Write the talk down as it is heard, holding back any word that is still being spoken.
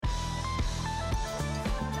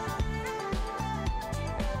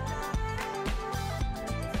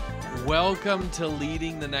Welcome to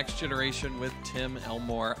Leading the Next Generation with Tim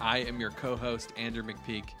Elmore. I am your co-host, Andrew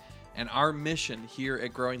McPeak, and our mission here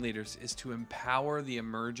at Growing Leaders is to empower the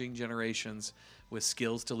emerging generations with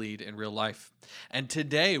skills to lead in real life. And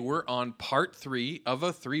today we're on part 3 of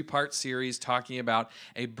a 3-part series talking about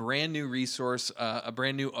a brand new resource, a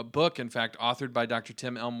brand new book, in fact, authored by Dr.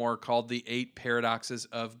 Tim Elmore called The 8 Paradoxes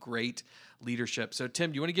of Great Leadership. So,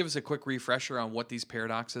 Tim, do you want to give us a quick refresher on what these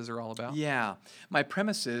paradoxes are all about? Yeah. My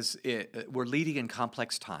premise is we're leading in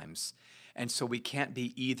complex times, and so we can't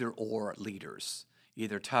be either or leaders,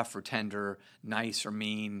 either tough or tender, nice or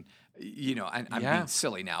mean. You know, I'm being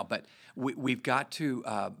silly now, but we've got to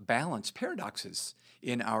balance paradoxes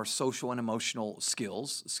in our social and emotional skill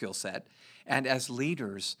set. And as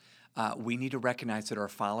leaders, we need to recognize that our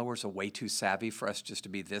followers are way too savvy for us just to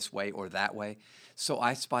be this way or that way. So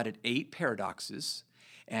I spotted 8 paradoxes,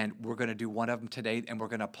 and we're going to do one of them today, and we're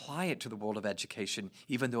going to apply it to the world of education,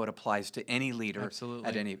 even though it applies to any leader in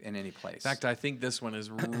any place. In fact, I think this one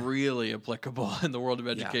is really applicable in the world of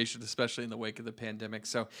education, especially in the wake of the pandemic.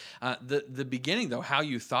 So the beginning, though, how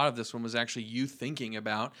you thought of this one was actually you thinking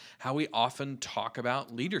about how we often talk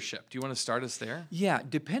about leadership. Do you want to start us there? Yeah,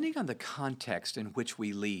 depending on the context in which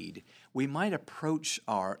we lead, we might approach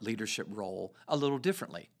our leadership role a little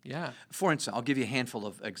differently. Yeah. For instance, I'll give you a handful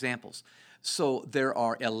of examples. So there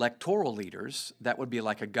are electoral leaders. That would be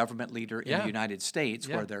like a government leader in the United States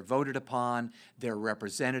where they're voted upon, they're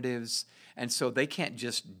representatives, and so they can't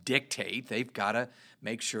just dictate. They've got to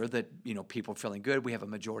make sure that, you know, people are feeling good, we have a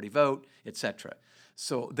majority vote, etc.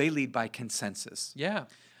 So they lead by consensus. Yeah.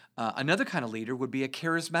 Another kind of leader would be a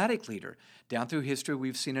charismatic leader. Down through history,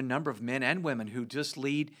 we've seen a number of men and women who just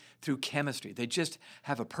lead through chemistry. They just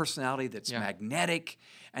have a personality that's magnetic,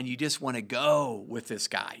 and you just want to go with this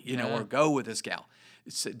guy, or go with this gal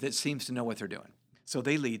that seems to know what they're doing. So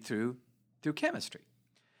they lead through chemistry.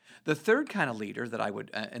 The third kind of leader that I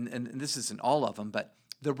would, and this isn't all of them, but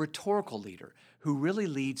the rhetorical leader who really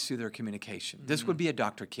leads through their communication. This would be a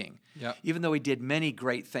Dr. King. Yep. Even though he did many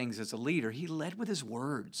great things as a leader, he led with his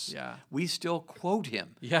words. Yeah. We still quote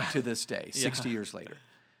him to this day, 60 years later.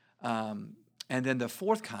 And then the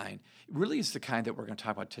fourth kind really is the kind that we're going to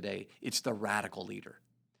talk about today. It's the radical leader.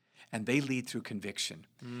 And they lead through conviction.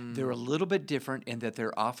 They're a little bit different in that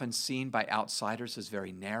they're often seen by outsiders as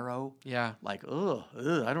very narrow. Yeah. Like,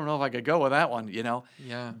 I don't know if I could go with that one,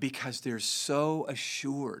 Yeah. Because they're so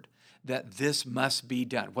assured that this must be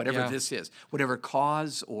done, whatever this is, whatever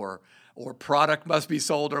cause or product must be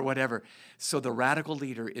sold or whatever. So the radical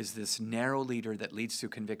leader is this narrow leader that leads through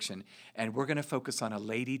conviction. And we're going to focus on a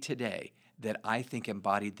lady today that I think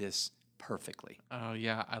embodied this perfectly. Oh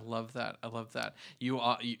yeah, I love that.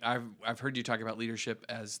 I've heard you talk about leadership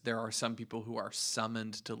as there are some people who are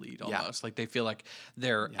summoned to lead almost. Like they feel like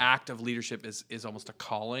their act of leadership is almost a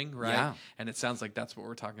calling, right? Yeah. And it sounds like that's what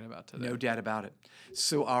we're talking about today. No doubt about it.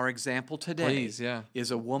 So our example today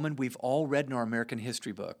is a woman we've all read in our American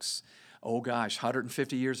history books. Oh gosh,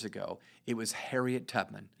 150 years ago, it was Harriet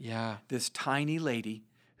Tubman. Yeah. This tiny lady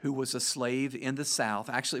who was a slave in the South.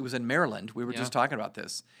 Actually, it was in Maryland. We were just talking about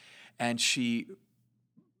this. And she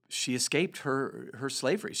escaped her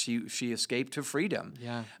slavery. She escaped to freedom,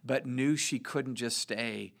 but knew she couldn't just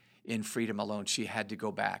stay in freedom alone. She had to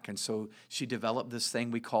go back. And so she developed this thing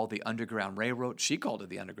we call the Underground Railroad. She called it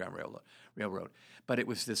the Underground Railroad. But it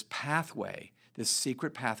was this pathway, this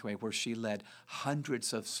secret pathway where she led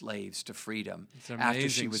hundreds of slaves to freedom after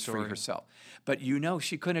she was free herself. But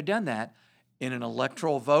she couldn't have done that in an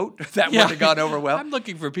electoral vote. That wouldn't have gone over well. I'm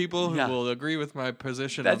looking for people who will agree with my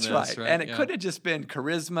position on this. That's right. And it could have just been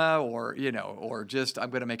charisma or just,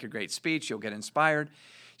 I'm going to make a great speech, you'll get inspired.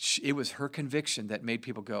 It was her conviction that made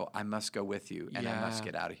people go, I must go with you, and I must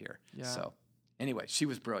get out of here. Yeah. So anyway, she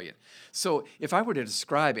was brilliant. So if I were to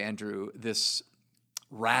describe, Andrew, this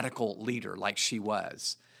radical leader like she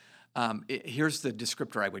was, here's the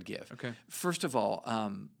descriptor I would give. Okay. First of all,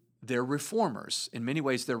 they're reformers. In many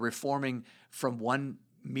ways, they're reforming from one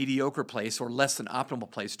mediocre place or less than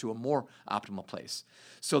optimal place to a more optimal place.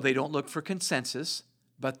 So they don't look for consensus,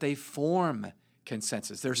 but they form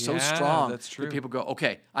consensus. They're so strong that people go,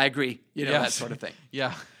 okay, I agree, that sort of thing.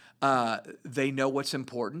 Yeah. They know what's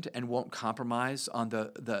important and won't compromise on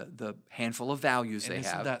the handful of values they have.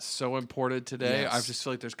 Isn't that so important today? Yes. I just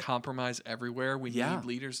feel like there's compromise everywhere. We need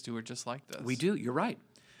leaders who are just like this. We do. You're right.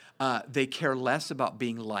 They care less about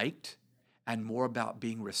being liked and more about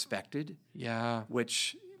being respected. Yeah.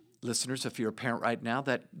 Which, listeners, if you're a parent right now,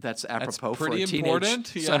 that's apropos for a pretty teenage important.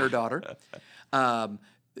 son or daughter.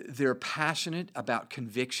 They're passionate about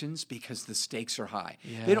convictions because the stakes are high.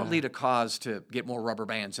 Yeah. They don't lead a cause to get more rubber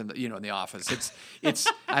bands in the office. It's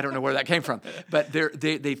I don't know where that came from, but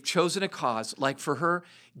they've chosen a cause, like for her,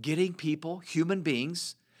 getting people, human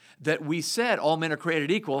beings, that we said all men are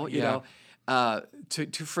created equal,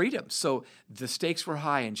 to freedom. So the stakes were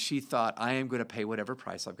high, and she thought, I am going to pay whatever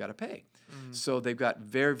price I've got to pay. So they've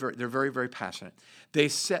got they're very, very passionate. They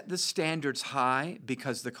set the standards high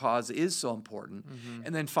because the cause is so important.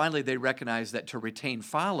 And then finally, they recognize that to retain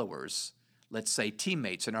followers, let's say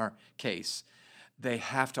teammates in our case, they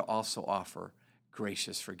have to also offer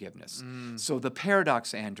gracious forgiveness. So the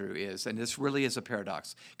paradox, Andrew, is, and this really is a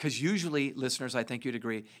paradox, because usually, listeners, I think you'd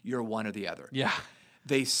agree, you're one or the other. Yeah.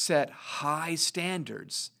 They set high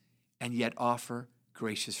standards and yet offer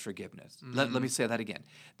gracious forgiveness. Let me say that again.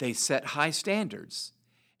 They set high standards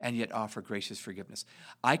and yet offer gracious forgiveness.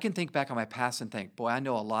 I can think back on my past and think, boy, I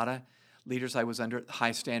know a lot of leaders I was under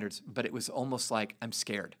high standards, but it was almost like I'm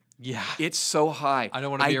scared. Yeah. It's so high. I don't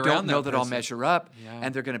want to be around I don't know that that I'll person. measure up, Yeah.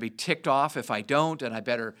 and they're going to be ticked off if I don't, and I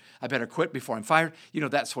better quit before I'm fired,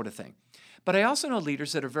 that sort of thing. But I also know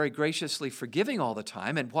leaders that are very graciously forgiving all the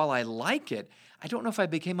time, and while I like it, I don't know if I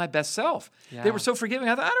became my best self. Yeah. They were so forgiving,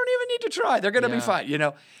 I thought, I don't even need to try. They're going to be fine,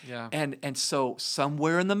 Yeah. And so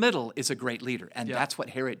somewhere in the middle is a great leader, and that's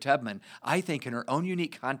what Harriet Tubman, I think, in her own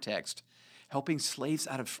unique context, helping slaves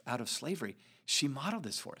out of slavery, she modeled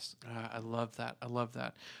this for us. I love that. I love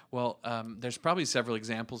that. Well, there's probably several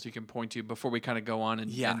examples you can point to before we kind of go on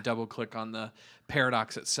and double click on the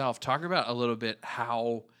paradox itself. Talk about a little bit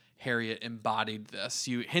how Harriet embodied this.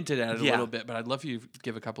 You hinted at it a little bit, but I'd love for you to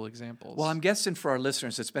give a couple examples. Well, I'm guessing for our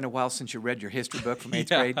listeners, it's been a while since you read your history book from 8th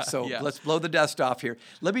grade, so let's blow the dust off here.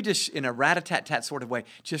 Let me just, in a rat-a-tat-tat sort of way,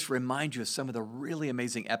 just remind you of some of the really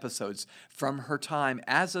amazing episodes from her time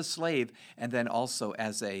as a slave and then also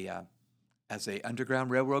as a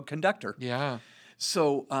Underground Railroad conductor. Yeah.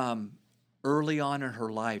 So early on in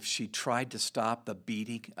her life, she tried to stop the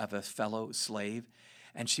beating of a fellow slave,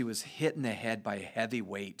 and she was hit in the head by a heavy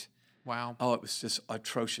weight. Wow. Oh, it was just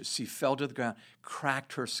atrocious. She fell to the ground,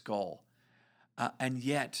 cracked her skull. And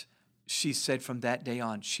yet, she said from that day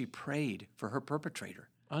on, she prayed for her perpetrator.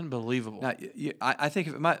 Unbelievable. Now, I think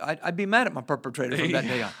if I'd be mad at my perpetrator from that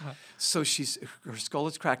day on. So her skull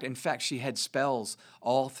is cracked. In fact, she had spells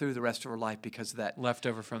all through the rest of her life because of that.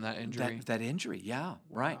 Leftover from that injury. That injury, yeah,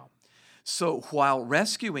 right. So while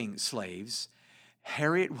rescuing slaves,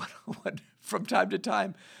 Harriet would from time to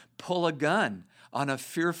time pull a gun on a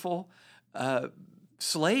fearful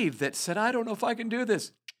slave that said, I don't know if I can do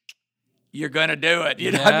this. You're going to do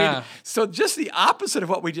it. So just the opposite of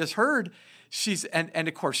what we just heard. And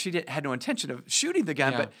of course, she had no intention of shooting the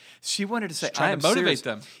gun, but she wanted to say, trying to motivate serious.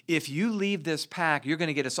 them. If you leave this pack, you're going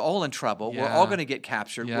to get us all in trouble. We're all going to get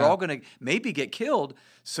captured. We're all going to maybe get killed.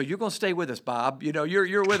 So you're going to stay with us, Bob.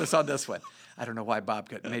 You're with us on this one. I don't know why Bob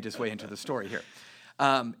made his way into the story here.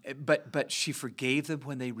 But she forgave them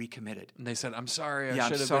when they recommitted. And they said, I'm sorry.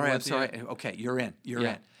 I'm sorry. Okay, you're in. You're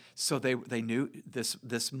in. So they knew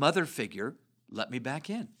this mother figure let me back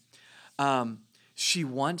in. She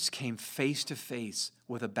once came face to face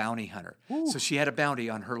with a bounty hunter. Ooh. So she had a bounty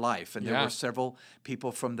on her life, and there were several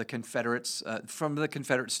people from the Confederate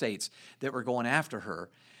states that were going after her.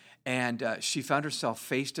 And she found herself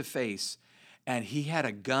face to face, and he had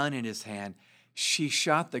a gun in his hand. She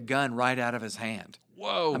shot the gun right out of his hand.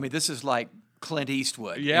 Whoa. I mean, this is like Clint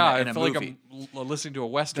Eastwood in I a feel movie. like I'm listening to a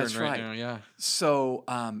Western That's right now. Yeah. So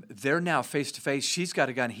they're now face to face. She's got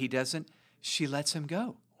a gun. He doesn't. She lets him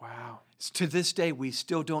go. Wow. To this day, we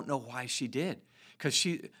still don't know why she did. Because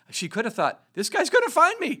she could have thought, this guy's going to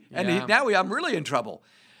find me. And now I'm really in trouble.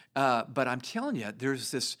 But I'm telling you,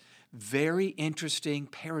 there's this very interesting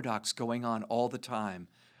paradox going on all the time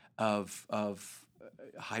of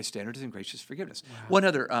high standards and gracious forgiveness. Wow. One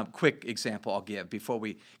other quick example I'll give before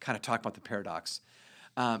we kind of talk about the paradox.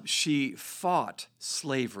 She fought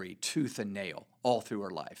slavery tooth and nail all through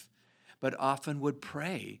her life, but often would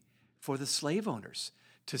pray for the slave owners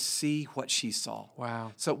to see what she saw.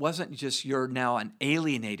 Wow. So it wasn't just you're now an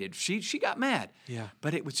alienated. She got mad. Yeah.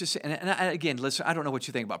 But it was just, and again, listen, I don't know what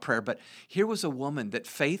you think about prayer, but here was a woman that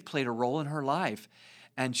faith played a role in her life,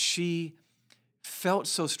 and she felt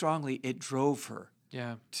so strongly it drove her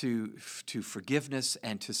to forgiveness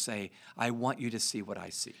and to say, I want you to see what I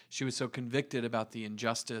see. She was so convicted about the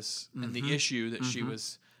injustice and the issue that she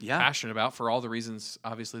was passionate about for all the reasons,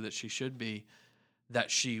 obviously, that she should be, that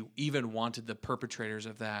she even wanted the perpetrators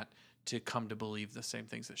of that to come to believe the same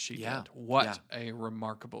things that she did. What a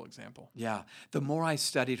remarkable example. Yeah. The more I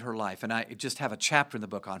studied her life, and I just have a chapter in the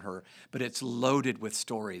book on her, but it's loaded with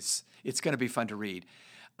stories. It's going to be fun to read.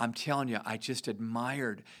 I'm telling you, I just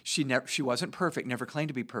admired. She wasn't perfect, never claimed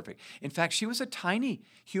to be perfect. In fact, she was a tiny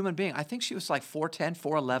human being. I think she was like 4'10",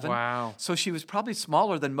 4'11". Wow. So she was probably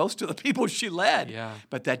smaller than most of the people she led. Yeah.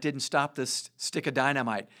 But that didn't stop this stick of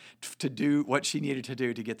dynamite to do what she needed to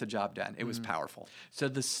do to get the job done. It was powerful. So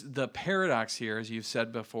the paradox here, as you've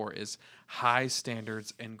said before, is high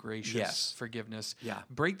standards and gracious forgiveness. Yeah.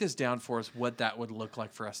 Break this down for us, what that would look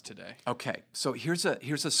like for us today. Okay, so here's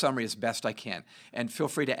a summary as best I can, and feel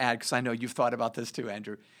free to add because I know you've thought about this too,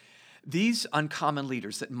 Andrew. These uncommon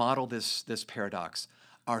leaders that model this paradox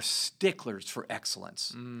are sticklers for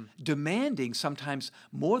excellence, demanding sometimes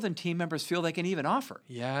more than team members feel they can even offer.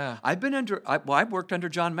 Yeah. I've worked under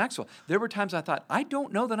John Maxwell. There were times I thought, I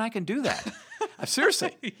don't know that I can do that.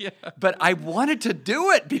 Seriously. Yeah. But I wanted to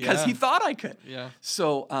do it because he thought I could. Yeah.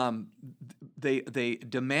 So they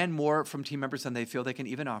demand more from team members than they feel they can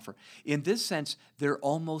even offer. In this sense, they're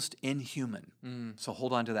almost inhuman. So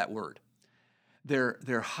hold on to that word.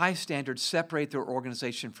 Their high standards separate their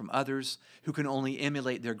organization from others who can only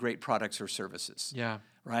emulate their great products or services. Yeah.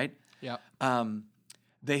 Right? Yeah.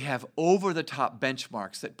 They have over-the-top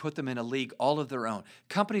benchmarks that put them in a league all of their own.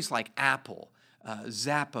 Companies like Apple,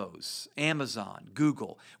 Zappos, Amazon,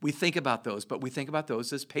 Google, we think about those, but we think about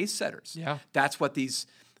those as pace setters. Yeah. That's what these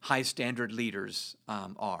high-standard leaders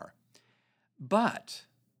are. But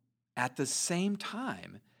at the same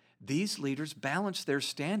time, these leaders balance their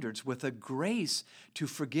standards with a grace to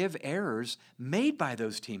forgive errors made by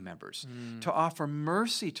those team members, to offer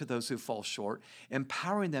mercy to those who fall short,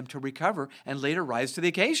 empowering them to recover and later rise to the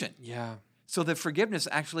occasion. Yeah. So the forgiveness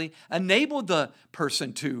actually enabled the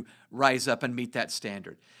person to rise up and meet that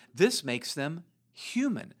standard. This makes them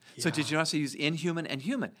human. So did you notice I use inhuman and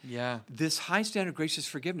human? Yeah. This high standard gracious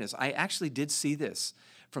forgiveness, I actually did see this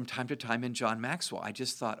from time to time in John Maxwell. I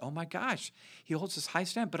just thought, oh my gosh, he holds this high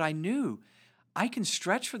standard, but I knew I can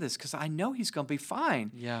stretch for this because I know he's going to be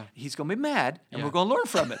fine. Yeah. He's going to be mad, and Yeah. we're going to learn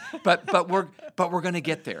from it. but we're going to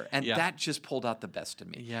get there, and Yeah. that just pulled out the best in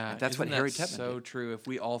me. Yeah, And that's isn't what Harry that Tubman so did. true. If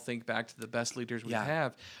we all think back to the best leaders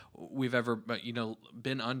Yeah. we've ever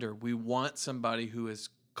been under, we want somebody who is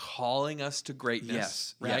calling us to greatness.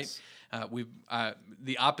 Yes, right. yes.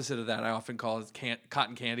 The opposite of that I often call is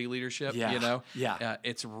cotton candy leadership. Yeah, yeah.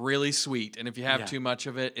 It's really sweet, and if you have Yeah. too much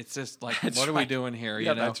of it, it's just like, That's what are we right. doing here?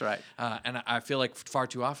 Yeah, that's right. And I feel like far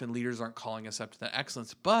too often leaders aren't calling us up to that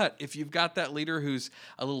excellence. But if you've got that leader who's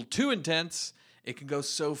a little too intense, it can go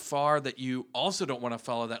so far that you also don't want to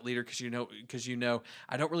follow that leader because you know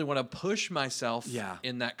I don't really want to push myself Yeah.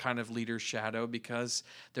 in that kind of leader's shadow because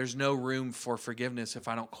there's no room for forgiveness if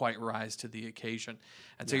I don't quite rise to the occasion.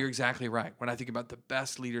 And so you're exactly right. When I think about the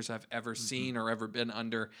best leaders I've ever seen or ever been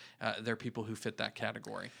under, they're people who fit that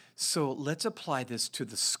category. So let's apply this to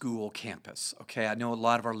the school campus. Okay, I know a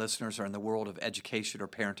lot of our listeners are in the world of education or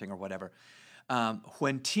parenting or whatever.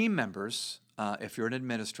 When team members, if you're an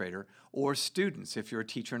administrator, or students, if you're a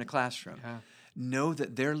teacher in a classroom, know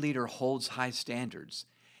that their leader holds high standards,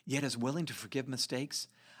 yet is willing to forgive mistakes,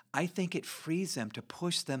 I think it frees them to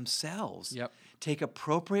push themselves, take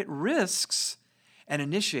appropriate risks, and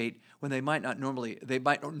initiate when they might not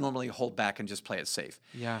normally hold back and just play it safe.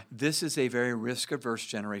 Yeah. This is a very risk-averse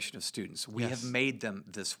generation of students. We have made them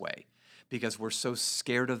this way because we're so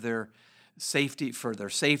scared of their safety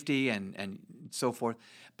and so forth.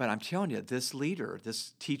 But I'm telling you, this leader,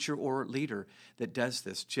 this teacher or leader that does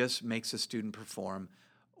this just makes a student perform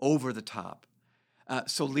over the top.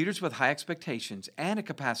 So leaders with high expectations and a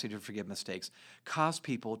capacity to forgive mistakes cause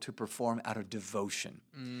people to perform out of devotion.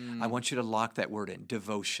 I want you to lock that word in,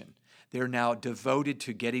 devotion. They're now devoted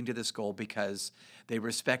to getting to this goal because they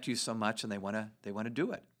respect you so much and they want to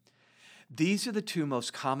do it. These are the two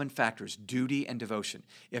most common factors, duty and devotion.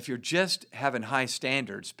 If you're just having high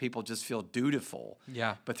standards, people just feel dutiful,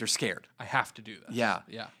 but they're scared. I have to do this. Yeah.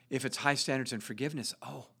 Yeah. If it's high standards and forgiveness,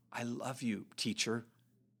 oh, I love you, teacher.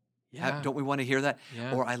 Yeah. Don't we want to hear that?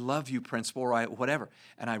 Yeah. Or I love you, principal, or whatever.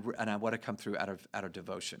 And I want to come through out of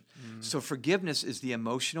devotion. So forgiveness is the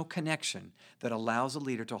emotional connection that allows a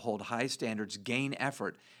leader to hold high standards, gain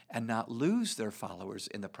effort, and not lose their followers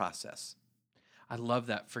in the process. I love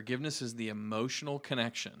that. Forgiveness is the emotional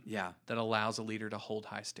connection that allows a leader to hold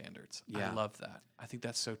high standards. Yeah. I love that. I think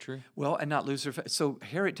that's so true. Well, and not lose their... So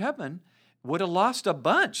Harriet Tubman would have lost a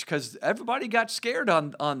bunch because everybody got scared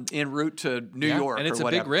en route to New York and it's or a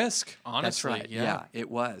whatever. big risk, honestly. That's right. Yeah,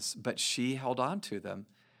 it was. But she held on to them.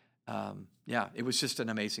 It was just an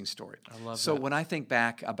amazing story. I love so that. when I think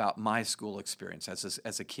back about my school experience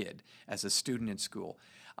as a kid, as a student in school,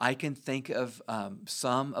 I can think of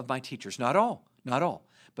some of my teachers, not all,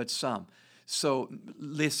 but some. So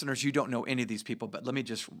listeners, you don't know any of these people, but let me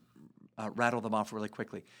just rattle them off really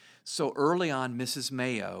quickly. So early on, Mrs.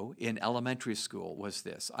 Mayo in elementary school was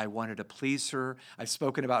this. I wanted to please her. I've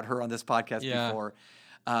spoken about her on this podcast before.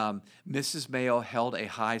 Mrs. Mayo held a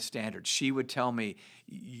high standard. She would tell me,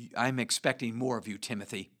 I'm expecting more of you,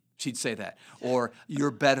 Timothy. She'd say that. Or,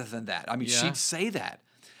 you're better than that. I mean, she'd say that.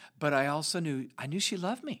 But I also knew she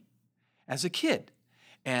loved me as a kid.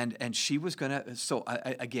 And she was going to, so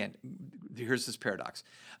again, here's this paradox.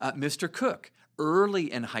 Mr. Cook,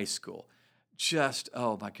 early in high school, just,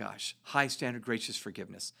 oh my gosh, high standard, gracious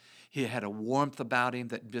forgiveness. He had a warmth about him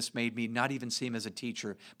that just made me not even see him as a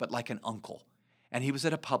teacher, but like an uncle. And he was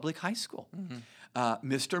at a public high school.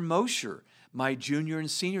 Mr. Mosher, my junior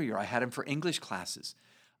and senior year, I had him for English classes.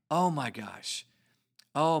 Oh my gosh,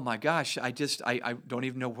 I don't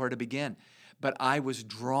even know where to begin. But I was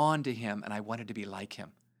drawn to him, and I wanted to be like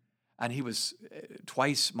him. And he was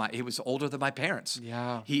he was older than my parents.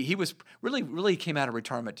 Yeah. He was really came out of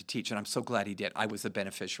retirement to teach, and I'm so glad he did. I was the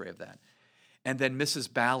beneficiary of that. And then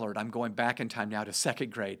Mrs. Ballard, I'm going back in time now to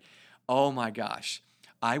second grade. Oh my gosh,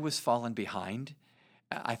 I was falling behind.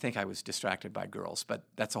 I think I was distracted by girls, but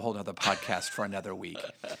that's a whole other podcast for another week.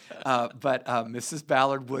 But Mrs.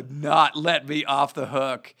 Ballard would not let me off the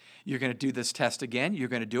hook. You're going to do this test again. You're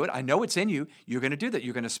going to do it. I know it's in you. You're going to do that.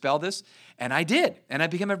 You're going to spell this. And I did. And I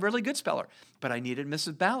became a really good speller. But I needed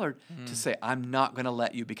Mrs. Ballard to say, I'm not going to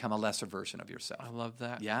let you become a lesser version of yourself. I love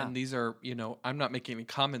that. Yeah. And these are, I'm not making any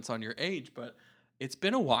comments on your age, but it's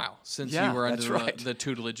been a while since you were under the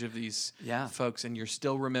tutelage of these folks, and you're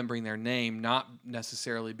still remembering their name, not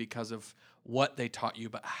necessarily because of what they taught you,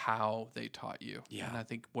 but how they taught you. Yeah. And I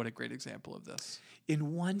think what a great example of this.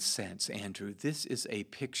 In one sense, Andrew, this is a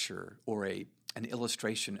picture or an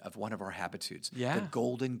illustration of one of our habitudes, the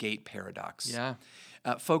Golden Gate Paradox. Yeah.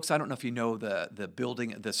 Folks, I don't know if you know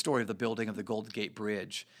the story of the building of the Golden Gate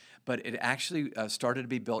Bridge, but it actually started to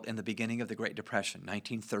be built in the beginning of the Great Depression,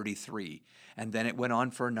 1933, and then it went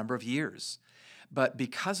on for a number of years. But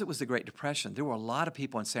because it was the Great Depression, there were a lot of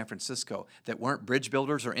people in San Francisco that weren't bridge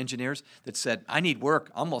builders or engineers that said, I need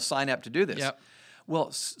work, I'm going to sign up to do this. Yep.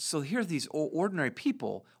 Well, so here are these ordinary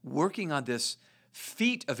people working on this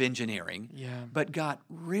feat of engineering, but got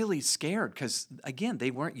really scared because, again,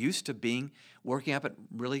 they weren't used to working up at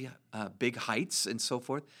really big heights and so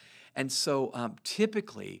forth. And so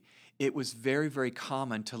typically, it was very, very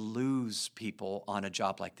common to lose people on a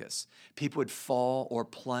job like this. People would fall or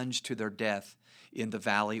plunge to their death in the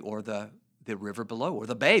valley or the river below, or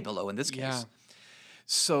the bay below in this case. Yeah.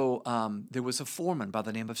 So there was a foreman by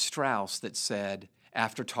the name of Strauss that said,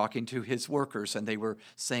 after talking to his workers, and they were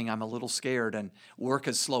saying, I'm a little scared, and work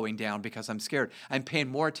is slowing down because I'm scared. I'm paying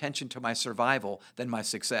more attention to my survival than my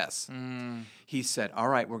success. He said, all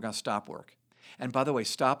right, we're going to stop work. And by the way,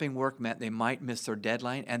 stopping work meant they might miss their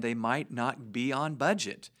deadline and they might not be on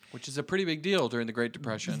budget. Which is a pretty big deal during the Great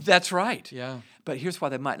Depression. That's right. Yeah. But here's why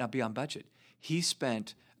they might not be on budget. He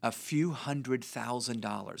spent a few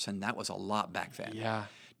 $100,000, and that was a lot back then,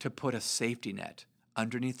 to put a safety net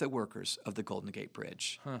underneath the workers of the Golden Gate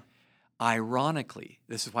Bridge. Ironically,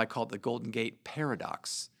 this is why I call it the Golden Gate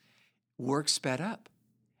Paradox, work sped up.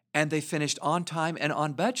 And they finished on time and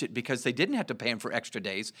on budget because they didn't have to pay them for extra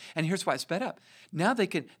days. And here's why it sped up. Now they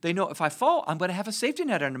know if I fall, I'm going to have a safety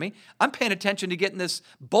net under me. I'm paying attention to getting this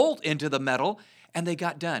bolt into the metal, and they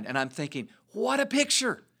got done. And I'm thinking, what a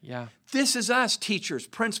picture. Yeah. This is us, teachers,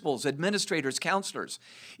 principals, administrators, counselors.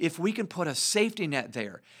 If we can put a safety net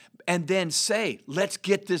there and then say, let's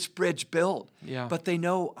get this bridge built. Yeah. But they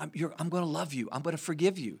know I'm going to love you. I'm going to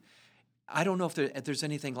forgive you. I don't know if there's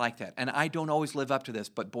anything like that. And I don't always live up to this,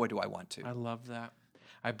 but boy, do I want to. I love that.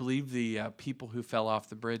 I believe the people who fell off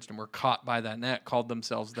the bridge and were caught by that net called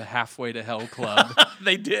themselves the Halfway to Hell Club.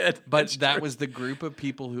 They did. But that was the group of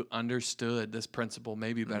people who understood this principle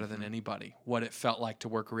maybe better than anybody, what it felt like to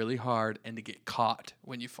work really hard and to get caught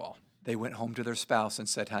when you fall. They went home to their spouse and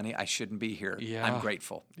said, honey, I shouldn't be here. Yeah. I'm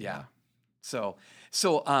grateful. Yeah. So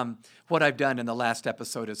what I've done in the last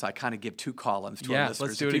episode is I kind of give two columns to our listeners.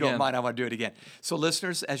 Let's do it if you again. don't mind, I want to do it again. So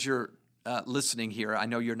listeners, as you're listening here, I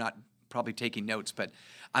know you're not probably taking notes, but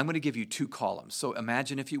I'm going to give you two columns. So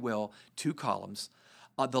imagine, if you will, two columns.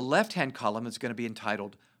 The left-hand column is going to be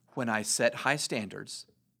entitled, When I Set High Standards.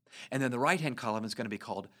 And then the right-hand column is going to be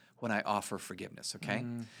called, When I Offer Forgiveness, okay?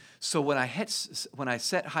 So when I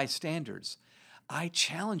set high standards, I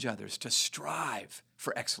challenge others to strive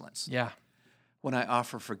for excellence. Yeah. When I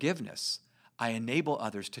offer forgiveness, I enable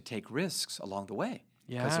others to take risks along the way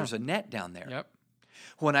because there's a net down there. Yep.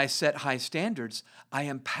 When I set high standards, I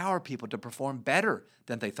empower people to perform better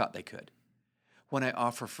than they thought they could. When I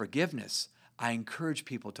offer forgiveness, I encourage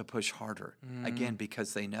people to push harder, again,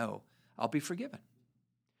 because they know I'll be forgiven.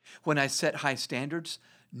 When I set high standards,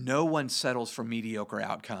 no one settles for mediocre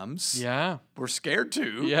outcomes. Yeah. We're scared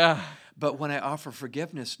to. Yeah. But when I offer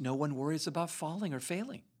forgiveness, no one worries about falling or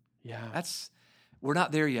failing. Yeah. We're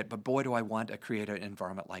not there yet, but boy, do I want to create an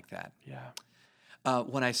environment like that. Yeah.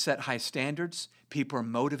 When I set high standards, people are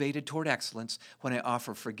motivated toward excellence. When I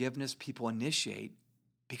offer forgiveness, people initiate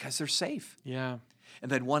because they're safe. Yeah.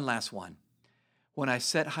 And then one last one. When I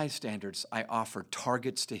set high standards, I offer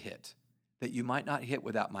targets to hit that you might not hit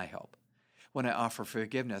without my help. When I offer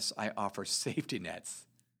forgiveness, I offer safety nets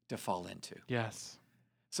to fall into. Yes.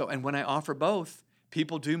 So, and when I offer both,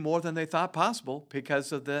 people do more than they thought possible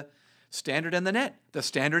because of the standard and the net. The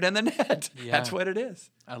standard and the net. Yeah. That's what it is.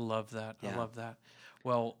 I love that. Yeah. I love that.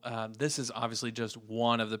 Well, this is obviously just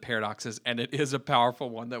one of the paradoxes, and it is a powerful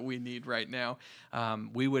one that we need right now.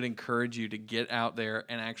 We would encourage you to get out there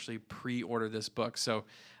and actually pre-order this book. So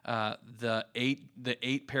the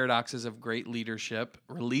eight paradoxes of great leadership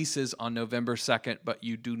releases on November 2nd, but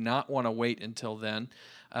you do not want to wait until then.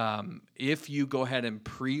 If you go ahead and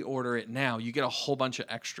pre-order it now, you get a whole bunch of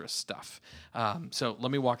extra stuff. So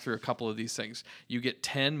let me walk through a couple of these things. You get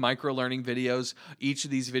 10 micro-learning videos. Each of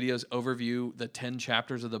these videos overview the 10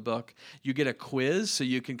 chapters of the book. You get a quiz so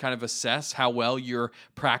you can kind of assess how well you're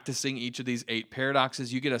practicing each of these 8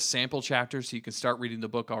 paradoxes. You get a sample chapter so you can start reading the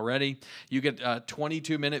book already. You get a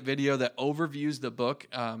 22-minute video that overviews the book,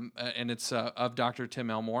 and it's of Dr. Tim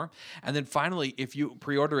Elmore. And then finally, if you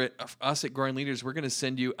pre-order it, us at Growing Leaders, we're going to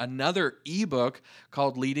send you another ebook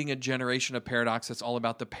called Leading a Generation of Paradox. That's all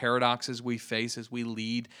about the paradoxes we face as we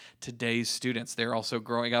lead today's students. They're also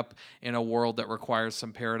growing up in a world that requires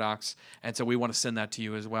some paradox, and so we want to send that to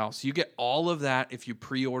you as well. So you get all of that if you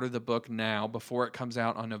pre-order the book now before it comes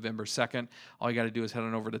out on November 2nd. All you got to do is head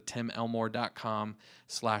on over to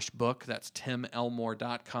timelmore.com/book. That's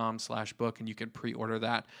timelmore.com/book, and you can pre-order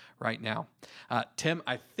that right now. Tim,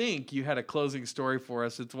 I think you had a closing story for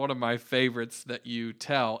us. It's one of my favorites that you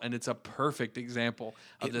tell, and it's a perfect example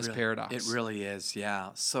of this paradox. It really is, yeah.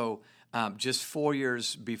 So just 4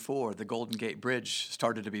 years before the Golden Gate Bridge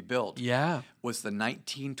started to be built, was the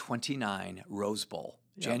 1929 Rose Bowl,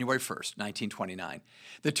 January 1st, 1929.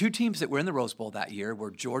 The 2 teams that were in the Rose Bowl that year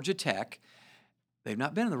were Georgia Tech. They've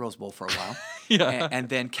not been in the Rose Bowl for a while. and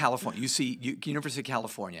then California, University of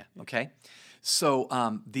California, okay? So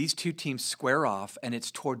these 2 teams square off, and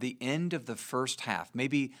it's toward the end of the first half,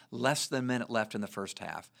 maybe less than a minute left in the first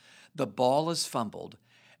half. The ball is fumbled,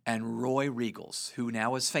 and Roy Riegels, who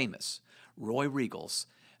now is famous,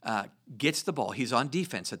 gets the ball. He's on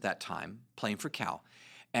defense at that time, playing for Cal,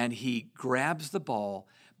 and he grabs the ball,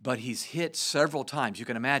 but he's hit several times. You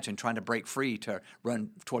can imagine trying to break free to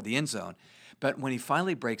run toward the end zone. But when he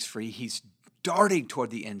finally breaks free, he's darting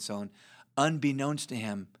toward the end zone, unbeknownst to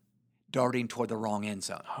him, darting toward the wrong end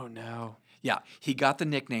zone. Oh, no. Yeah, he got the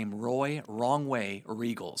nickname Roy Wrong Way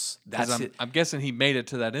Riegels. That's it. I'm guessing he made it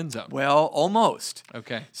to that end zone. Well, almost.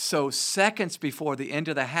 Okay. So seconds before the end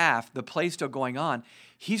of the half, the play's still going on.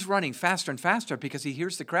 He's running faster and faster because he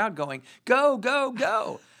hears the crowd going, go, go,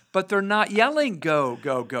 go. But they're not yelling, go,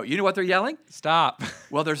 go, go. You know what they're yelling? Stop.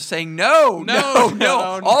 Well, they're saying, no.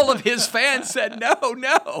 All of his fans said,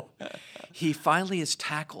 no. He finally is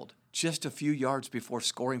tackled just a few yards before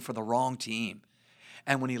scoring for the wrong team.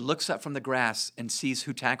 And when he looks up from the grass and sees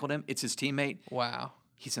who tackled him, it's his teammate. Wow.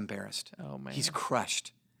 He's embarrassed. Oh, man. He's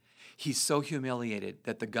crushed. He's so humiliated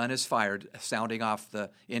that the gun is fired, sounding off the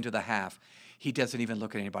end of the half. He doesn't even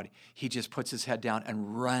look at anybody. He just puts his head down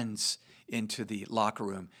and runs into the locker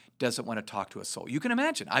room, doesn't want to talk to a soul. You can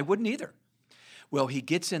imagine. I wouldn't either. Well, he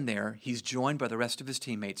gets in there. He's joined by the rest of his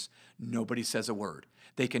teammates. Nobody says a word.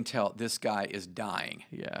 They can tell this guy is dying.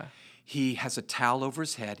 Yeah. He has a towel over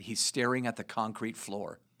his head. He's staring at the concrete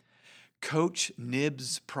floor. Coach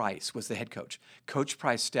Nibs Price was the head coach. Coach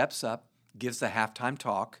Price steps up, gives the halftime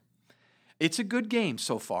talk. It's a good game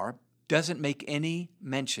so far. Doesn't make any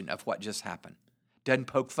mention of what just happened. Doesn't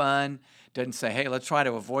poke fun. Doesn't say, hey, let's try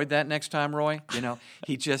to avoid that next time, Roy.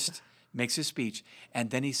 He just makes his speech. And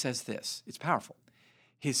then he says this. It's powerful.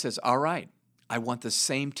 He says, all right, I want the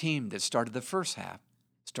same team that started the first half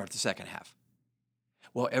start the second half.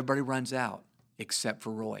 Well, everybody runs out except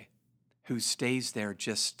for Roy, who stays there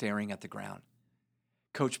just staring at the ground.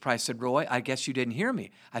 Coach Price said, Roy, I guess you didn't hear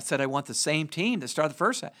me. I said I want the same team that started the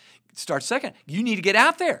first half start second. You need to get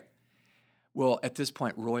out there. Well, at this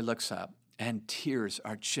point, Roy looks up, and tears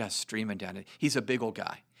are just streaming down it. He's a big old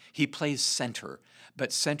guy. He plays center,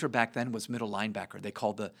 but center back then was middle linebacker.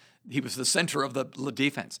 He was the center of the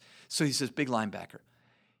defense. So he's this big linebacker.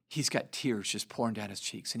 He's got tears just pouring down his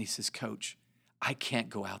cheeks, and he says, Coach, I can't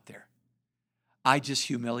go out there. I just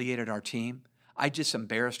humiliated our team. I just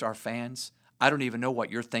embarrassed our fans. I don't even know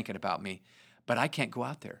what you're thinking about me, but I can't go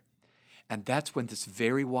out there. And that's when this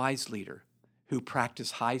very wise leader who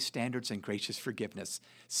practiced high standards and gracious forgiveness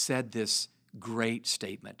said this great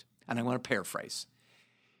statement. And I want to paraphrase.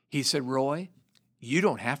 He said, Roy, you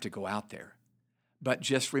don't have to go out there, but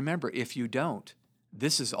just remember, if you don't,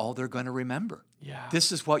 this is all they're going to remember. Yeah.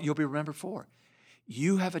 This is what you'll be remembered for.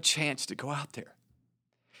 You have a chance to go out there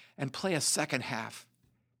and play a second half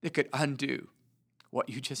that could undo what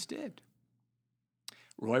you just did.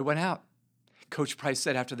 Roy went out. Coach Price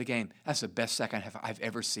said after the game, that's the best second half I've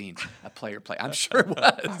ever seen a player play. I'm sure it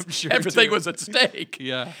was. I'm sure Everything was at stake.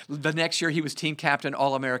 Yeah. The next year he was team captain,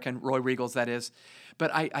 All-American, Roy Riegels, that is. But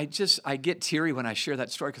I get teary when I share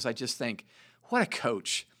that story because I just think, what a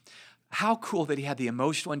coach. How cool that he had the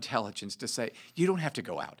emotional intelligence to say, you don't have to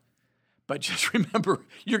go out, but just remember,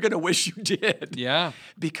 you're going to wish you did. Yeah.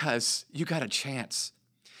 Because you got a chance.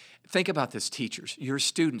 Think about this, teachers, your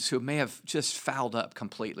students who may have just fouled up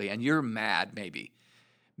completely and you're mad maybe.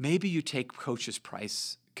 Maybe you take Coach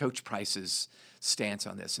Price's stance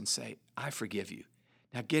on this and say, I forgive you.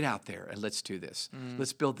 Now get out there and let's do this.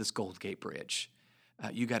 Let's build this Gold Gate Bridge.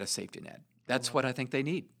 You got a safety net. That's what I think they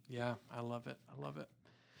need. Yeah, I love it. I love it.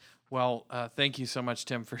 Well, thank you so much,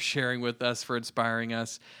 Tim, for sharing with us, for inspiring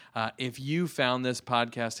us. If you found this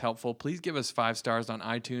podcast helpful, please give us 5 stars on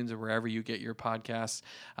iTunes or wherever you get your podcasts.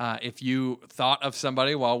 If you thought of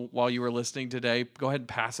somebody while you were listening today, go ahead and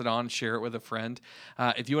pass it on, share it with a friend.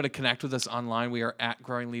 If you want to connect with us online, we are at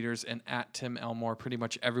Growing Leaders and at Tim Elmore, pretty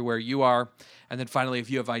much everywhere you are. And then finally, if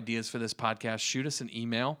you have ideas for this podcast, shoot us an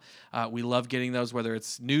email. We love getting those, whether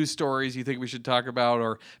it's news stories you think we should talk about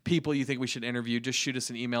or people you think we should interview. Just shoot us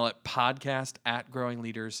an email at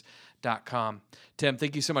podcast@growingleaders.com. Tim,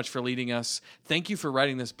 thank you so much for leading us. Thank you for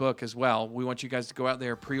writing this book as well. We want you guys to go out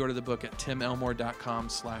there, pre-order the book at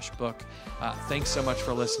timelmore.com/book. Thanks so much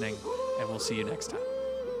for listening, and we'll see you next time.